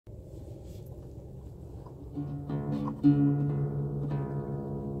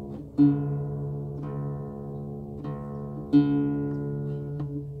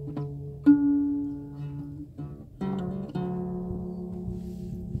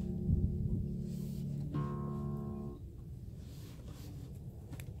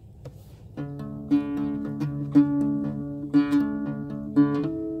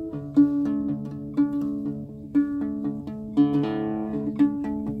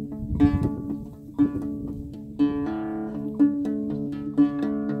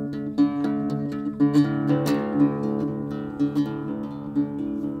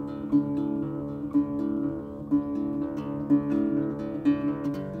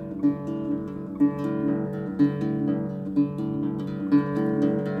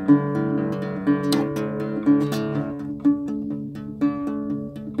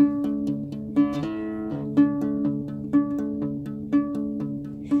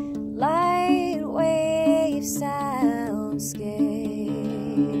Light wave soundscapes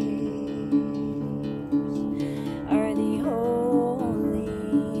are the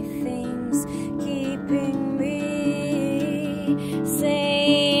only things keeping me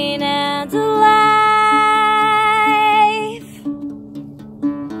sane and alive.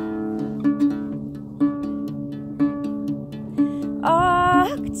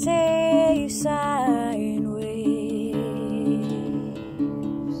 Octave sine waves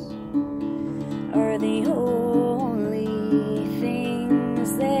are the only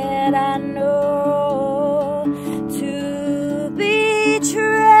things that I know to be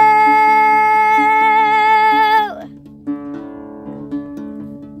true.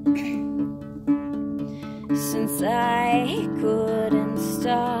 Since I couldn't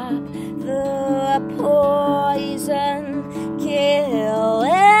stop the poison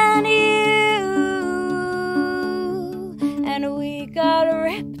killing you, and we got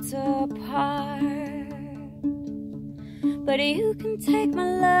ripped apart. But you can take my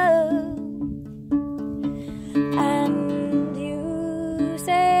love and use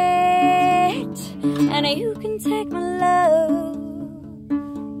it, and you can take my love,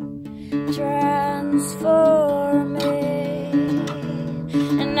 transform it,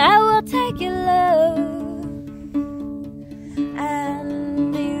 and I will take your love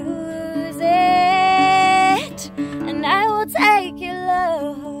and use it, and I will take your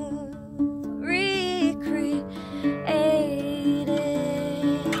love, recreate it.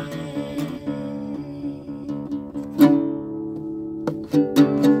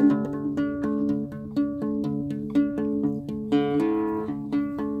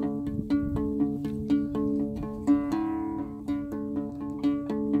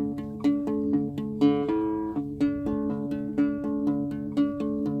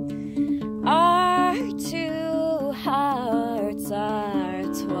 Our two hearts are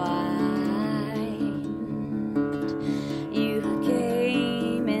twined. You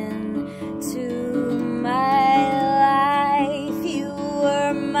came into my life. You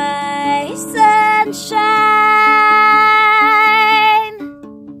were my sunshine.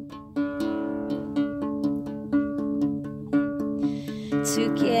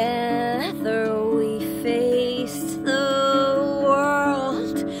 Together we faced the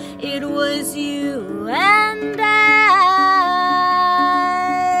world. It was you and I.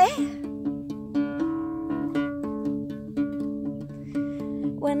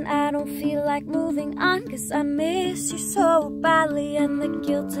 When I don't feel like moving on, 'cause I miss you so badly, and the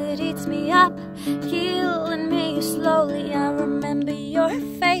guilt, it eats me up, killing me slowly. I remember your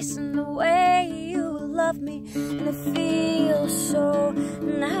face and the way you love me, and it feels so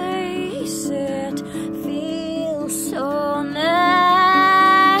nice. It feels so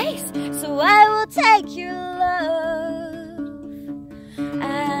nice. So I will take your love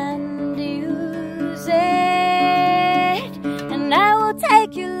and use it, and I will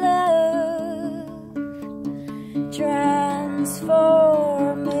take your love,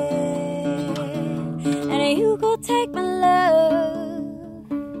 transform it, and you go take my love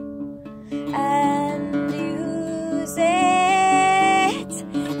and use it,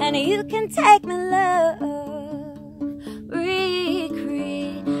 and you can take my love,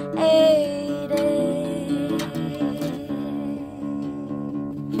 recreate it.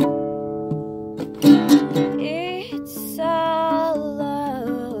 It's all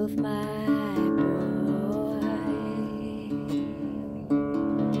of my boy.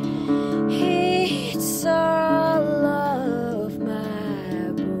 It's all of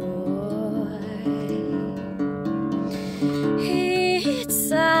my boy.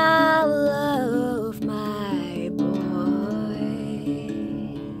 It's all of my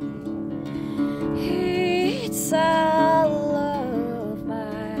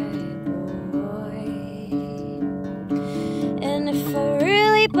if I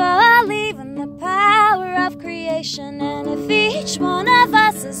really believe in the power of creation, and if each one of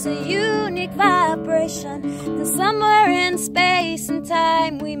us is a unique vibration, then somewhere in space and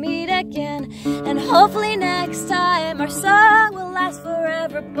time we meet again, and hopefully next time our song will last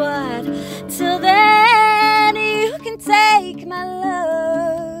forever. But till then, you can take my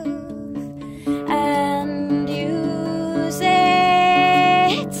love and use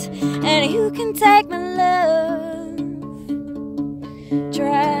it, and you can take my love,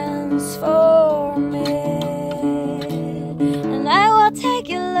 transform it, and I will take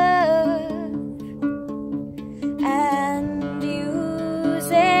your love and use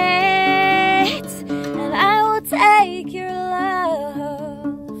it, and I will take your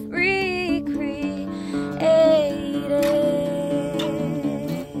love, recreate it,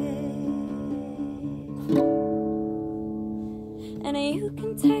 and you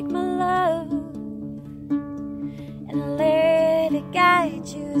can take my love and let it guide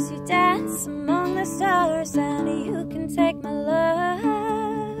you as you dance among the stars, and you can take my love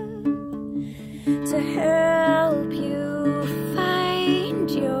to help you find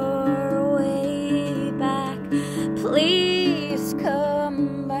your way back. Please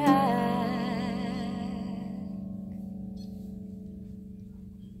come back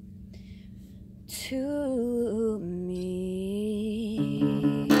to me.